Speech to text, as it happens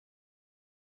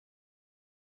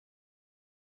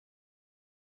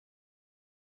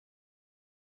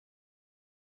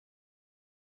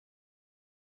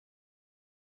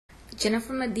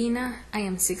Jennifer Medina, I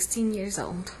am 16 years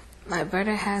old. My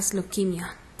brother has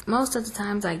leukemia. Most of the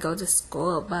times I go to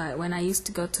school, but when I used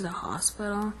to go to the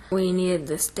hospital, we needed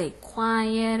to stay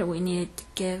quiet. We needed to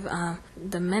give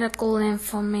the medical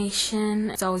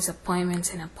information. It's always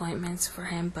appointments and appointments for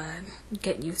him, but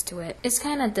get used to it. It's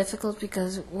kind of difficult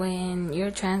because when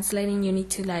you're translating, you need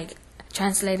to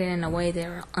translate it in a way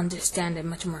they'll understand it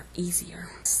much more easier.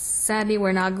 Sadly,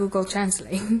 we're not Google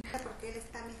Translate.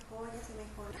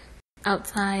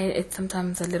 Outside, it's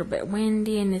sometimes a little bit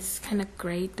windy, and it's kind of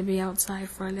great to be outside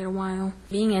for a little while.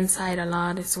 Being inside a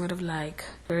lot is sort of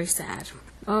very sad.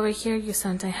 Over here, you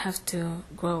sometimes have to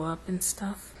grow up and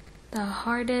stuff. The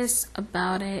hardest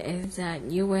about it is that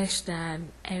you wish that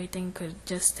everything could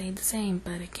just stay the same,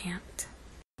 but it can't.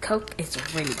 Coke is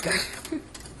really good.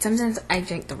 Sometimes I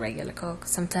drink the regular Coke.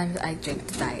 Sometimes I drink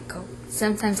the Diet Coke.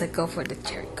 Sometimes I go for the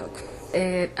Cherry Coke.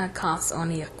 It costs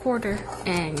only $0.25,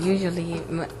 and usually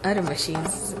other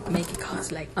machines make it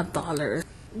cost like $1.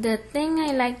 The thing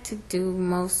I like to do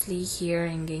mostly here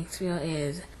in Gainesville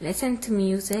is listen to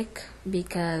music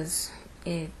because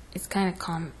it's kind of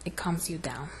calm. It calms you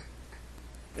down.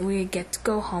 We get to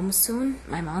go home soon.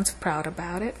 My mom's proud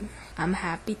about it. I'm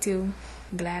happy too.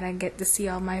 Glad I get to see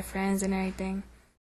all my friends and everything.